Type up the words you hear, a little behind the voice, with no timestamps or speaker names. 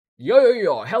Yo,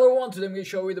 hello everyone, today I'm going to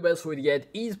show you the best way to get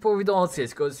easy profit on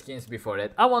CSGO skins. Before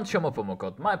that, I want to show my promo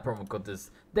code. My promo code is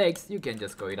DEX. You can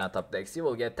just go in on top DEX. You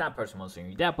will get 10% once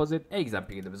you deposit.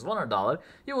 Example, it is $100.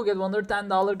 You will get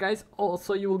 $110, guys.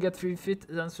 Also, you will get free fit,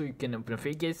 so you can open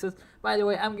free cases. By the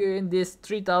way, I'm giving this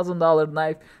 $3,000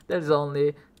 knife. There's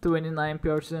only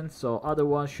 29%, so other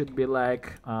one should be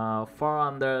like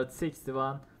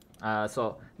 461.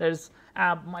 So there's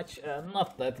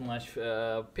not that much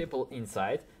people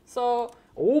inside. So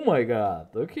oh my god,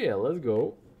 okay, let's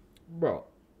go, bro.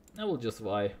 I will just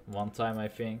buy one time, I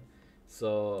think.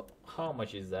 So how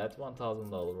much is that?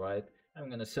 $1,000, right? I'm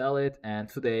gonna sell it, and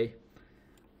today,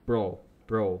 bro,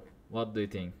 what do you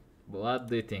think?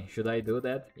 Should I do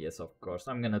that? Yes, of course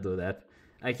I'm gonna do that.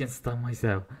 I can stop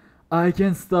myself,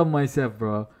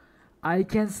 bro. I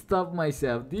can't stop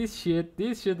myself. This shit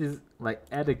is like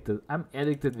addicted. I'm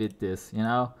addicted with this, you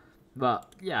know.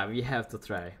 But yeah, we have to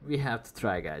try,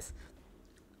 guys.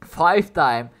 5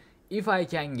 time. If I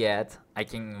can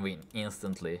win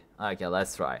instantly. Okay,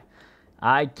 let's try.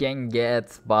 I can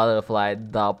get butterfly,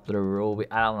 Doppler, ruby.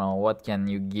 I don't know, what can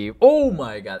you give? Oh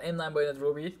my god, M9 bayonet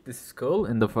ruby. This is cool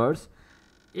in the first.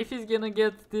 If he's gonna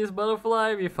get this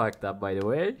butterfly, we fucked up, by the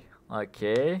way.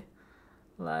 Okay.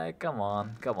 Like, come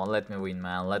on, let me win,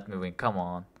 man, come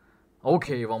on.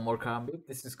 Okay, one more karambit,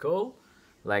 this is cool.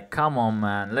 Like, come on,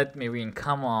 man, let me win,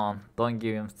 come on. Don't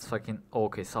give him fucking...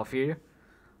 Okay, Sapphire.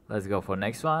 Let's go for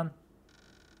next one.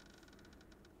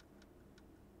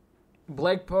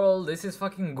 Black Pearl, this is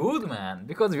fucking good, man,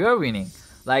 because we are winning.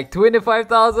 Like,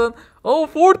 25,000. Oh,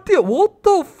 40, what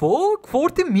the fuck?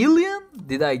 40 million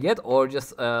did I get, or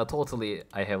just totally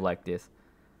I have like this?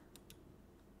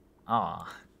 Ah.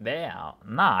 Damn.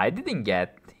 Nah, I didn't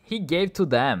get. He gave to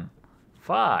them.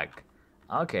 Fuck.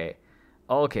 Okay.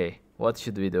 What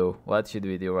should we do?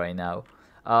 Right now?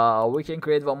 We can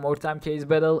create one more time case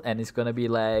battle, and it's gonna be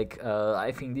like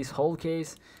I think this whole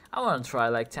case. I wanna try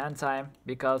like 10 time,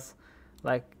 because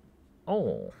like,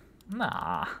 oh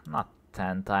nah, not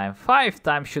 10 time. 5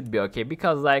 time should be okay,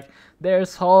 because like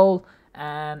there's whole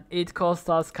and it cost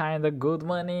us kinda good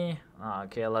money.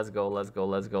 Okay, let's go.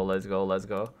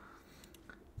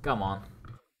 Come on.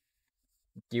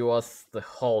 Give us the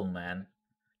hole, man.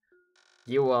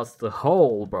 Give us the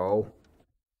hole, bro.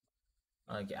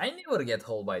 Okay, I never get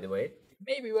hole, by the way.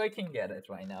 Maybe I can get it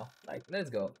right now. Like, let's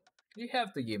go. You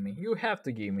have to give me.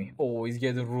 Oh, he's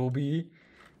getting ruby.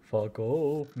 Fuck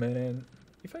off, man.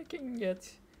 If I can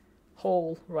get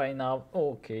hole right now.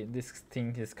 Okay, this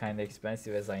thing is kind of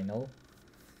expensive, as I know.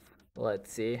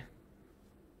 Let's see.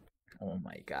 Oh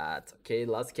my god. Okay,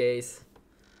 last case.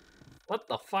 What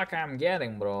the fuck I'm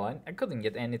getting, bro? I couldn't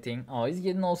get anything. Oh, he's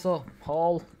getting also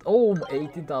all. Oh,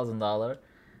 $18,000.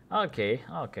 Okay.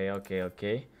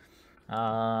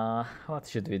 What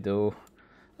should we do?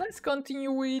 Let's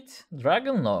continue with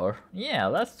Dragon Lore. Yeah,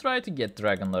 let's try to get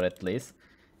Dragon Lore at least.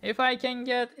 If I can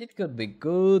get, it could be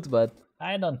good, but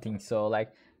I don't think so.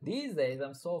 Like, these days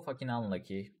I'm so fucking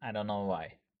unlucky. I don't know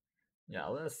why. Yeah,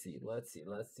 let's see what's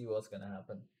gonna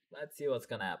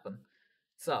happen.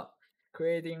 So,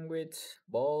 creating with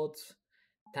both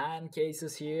 10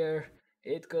 cases here.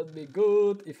 It could be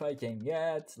good if I can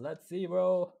get. Let's see,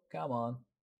 bro. Come on,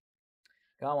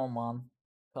 man.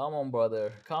 Come on,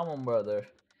 brother.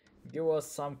 Give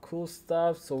us some cool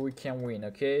stuff so we can win,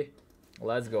 okay?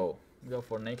 Let's go. Go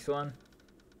for next one.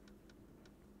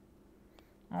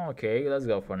 Okay, let's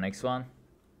go for next one.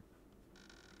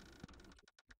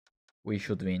 We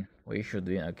should win,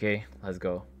 okay? Let's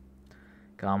go.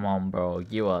 Come on, bro.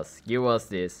 Give us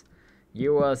this.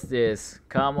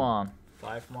 Come on.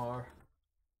 5 more.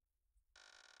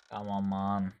 Come on,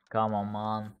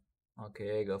 man.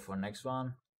 Okay, go for next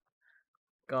one.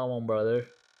 Come on, brother.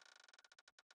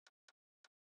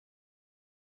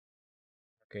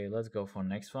 Okay, let's go for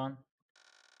next one.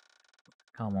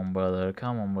 Come on, brother. Okay,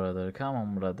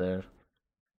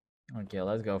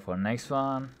 let's go for next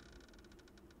one.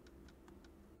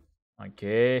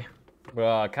 Okay.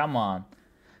 Bro, come on,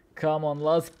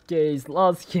 last case,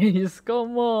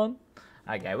 come on.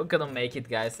 Okay, we couldn't make it,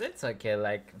 guys. It's okay,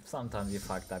 like sometimes we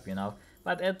fucked up, you know,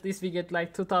 but at least we get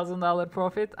like $2,000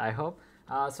 profit, I hope.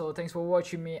 So thanks for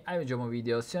watching me. I enjoy my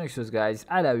videos. See you next week, guys.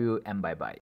 I love you, and bye bye.